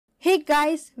Hey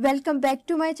guys, welcome back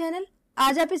to my channel.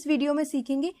 आज आप इस वीडियो में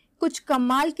सीखेंगे कुछ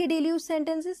कमाल के daily use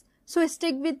sentences. So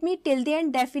stick with me till the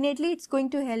end, definitely it's going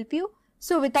to help you.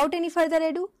 So without any further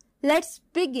edu, let's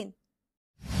begin.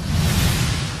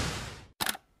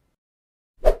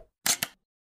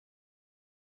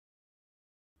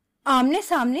 आमने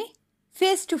सामने,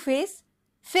 face to face,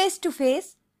 face to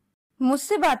face.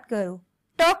 मुझसे बात करो,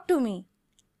 talk to me,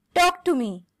 talk to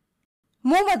me.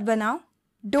 मुंह मत बनाओ,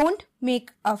 don't make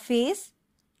a face,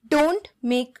 don't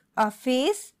make a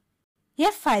face.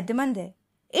 यह फायदेमंद है,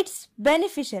 इट्स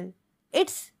बेनिफिशियल,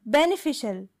 इट्स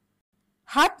बेनिफिशियल।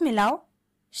 हाथ मिलाओ,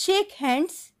 शेक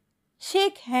हैंड्स,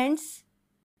 शेक हैंड्स।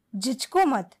 झिझको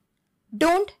मत,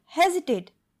 डोंट हेजिटेट,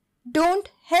 डोंट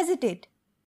हेजिटेट।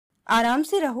 आराम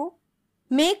से रहो,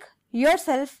 make your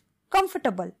self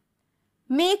comfortable,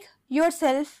 make your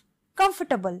self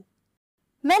comfortable.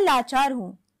 मैं लाचार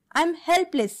हूं, I am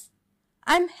helpless,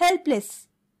 I am helpless.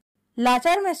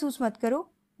 लाचार महसूस मत करो,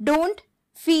 don't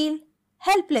feel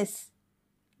helpless,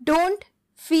 don't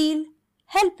feel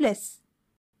helpless.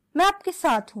 मैं आपके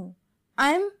साथ हूं,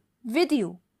 I am with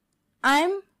you, I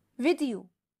am with you.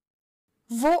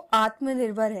 वो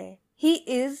आत्मनिर्भर है, he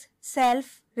is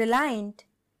self reliant,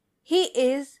 he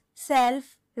is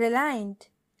self reliant.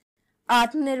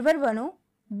 आत्मनिर्भर बनो,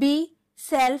 be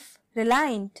self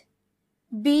reliant,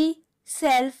 be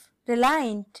self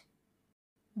reliant.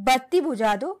 बत्ती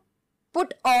बुझा दो,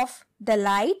 put off the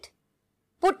light,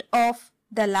 put off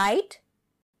the light.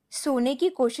 सोने की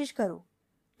कोशिश करो,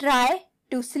 try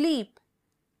to sleep,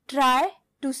 try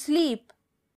to sleep.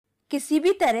 किसी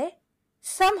भी तरह,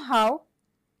 समहाउ,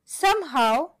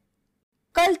 समहाउ।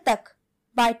 कल तक,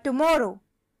 बाय टुमारो,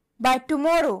 बाय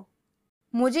टुमारो।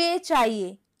 मुझे ये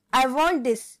चाहिए, I want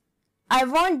this, I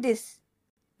want this.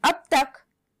 अब तक,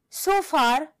 सो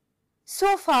फार,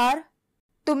 सो फार।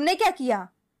 तुमने क्या किया,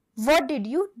 What did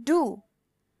you do?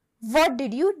 What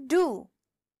did you do?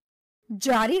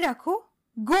 जारी रखो,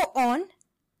 go on,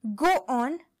 go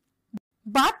on।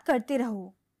 बात करते रहो,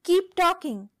 keep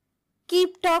talking,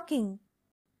 keep talking।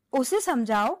 उसे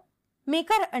समझाओ,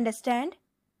 make her understand,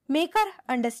 make her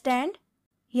understand।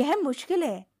 यह मुश्किल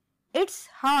है, it's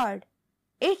hard,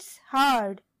 it's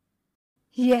hard।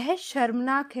 यह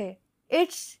शर्मनाक है,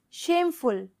 it's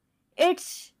shameful, it's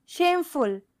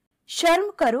shameful। शर्म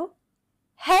करो,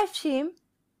 हैव शेम,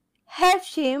 हैव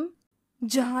शेम।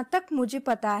 जहां तक मुझे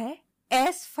पता है,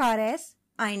 as far as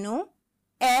I know,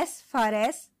 as far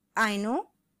as I know.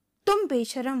 तुम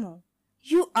बेशरम हो,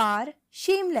 you are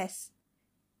shameless,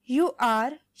 you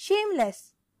are shameless.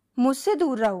 मुझसे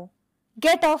दूर रहो,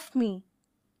 gate of me,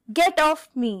 gate of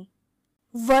me.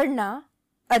 वरना,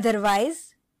 अदरवाइज,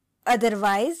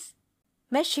 अदरवाइज।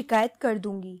 मैं शिकायत कर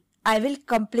दूंगी, I will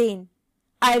complain,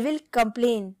 I will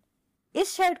complain.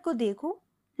 इस शर्ट को देखो,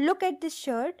 look at this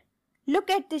shirt, look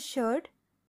at this shirt.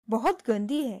 बहुत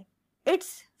गंदी है, इट्स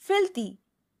फिल्थी,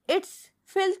 इट्स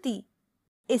फिल्थी।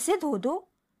 इसे धो दो,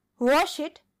 वॉश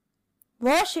इट,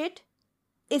 वॉश इट।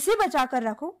 इसे बचा कर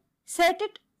रखो, set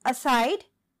it aside,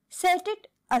 set it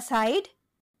aside.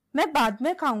 मैं बाद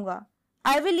में खाऊंगा,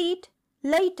 I will eat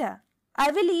letter,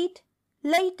 I will eat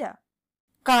letter.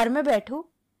 Car में बैठो,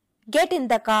 get in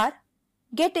the car,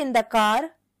 get in the car.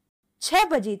 6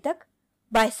 बजे तक,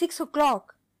 बाय 6 o'clock,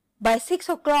 बाय 6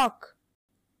 o'clock।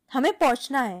 हमें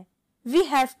पहुंचना है, we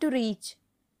have to reach,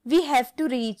 we have to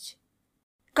reach.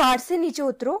 Car से नीचे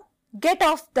उतरो, gate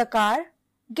of the car,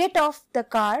 gate of the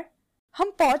car.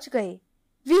 हम पहुंच गए,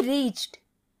 वी रीच्ड,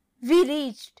 वी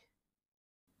रीच्ड।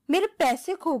 मेरे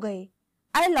पैसे खो गए,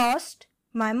 I lost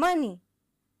my money,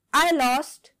 I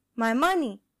lost my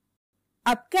money.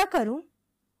 अब क्या करूं,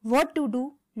 what to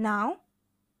do now,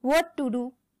 what to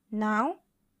do now.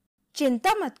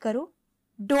 चिंता मत करो,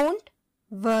 डोंट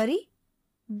वरी,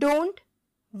 डोंट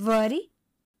वरी।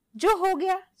 जो हो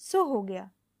गया सो हो गया,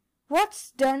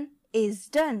 what's done is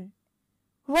done,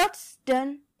 what's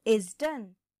done is done.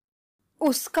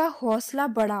 उसका हौसला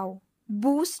बढ़ाओ,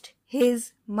 boost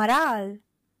his moral,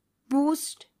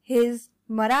 boost his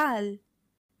moral.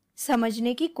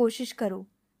 समझने की कोशिश करो,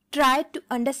 try to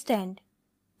understand,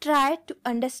 try to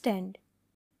understand.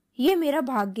 ये मेरा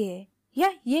भाग्य है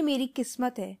या ये मेरी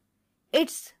किस्मत है,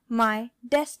 it's my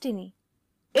destiny,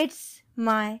 it's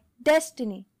my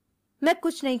destiny. मैं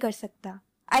कुछ नहीं कर सकता,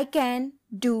 आई कैन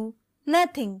डू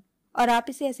नथिंग। और आप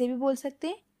इसे ऐसे भी बोल सकते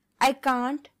हैं, आई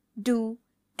कांट डू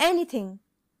एनीथिंग।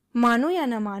 मानो या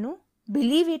ना मानो,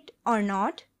 बिलीव इट और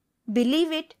नॉट,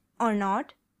 बिलीव इट और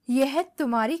नॉट। यह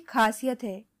तुम्हारी खासियत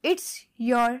है, it's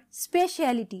your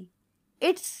speciality,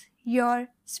 it's your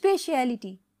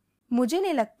speciality. मुझे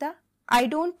नहीं लगता, I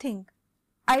don't think,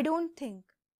 I don't think.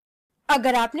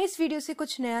 अगर आपने इस वीडियो से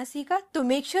कुछ नया सीखा तो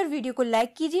मेक श्योर वीडियो को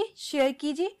लाइक कीजिए, शेयर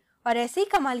कीजिए और ऐसे ही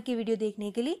कमाल की वीडियो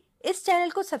देखने के लिए इस चैनल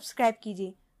को सब्सक्राइब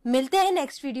कीजिए। मिलते हैं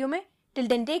नेक्स्ट वीडियो में। Till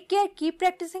then take care, keep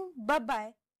practising, bye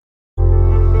bye.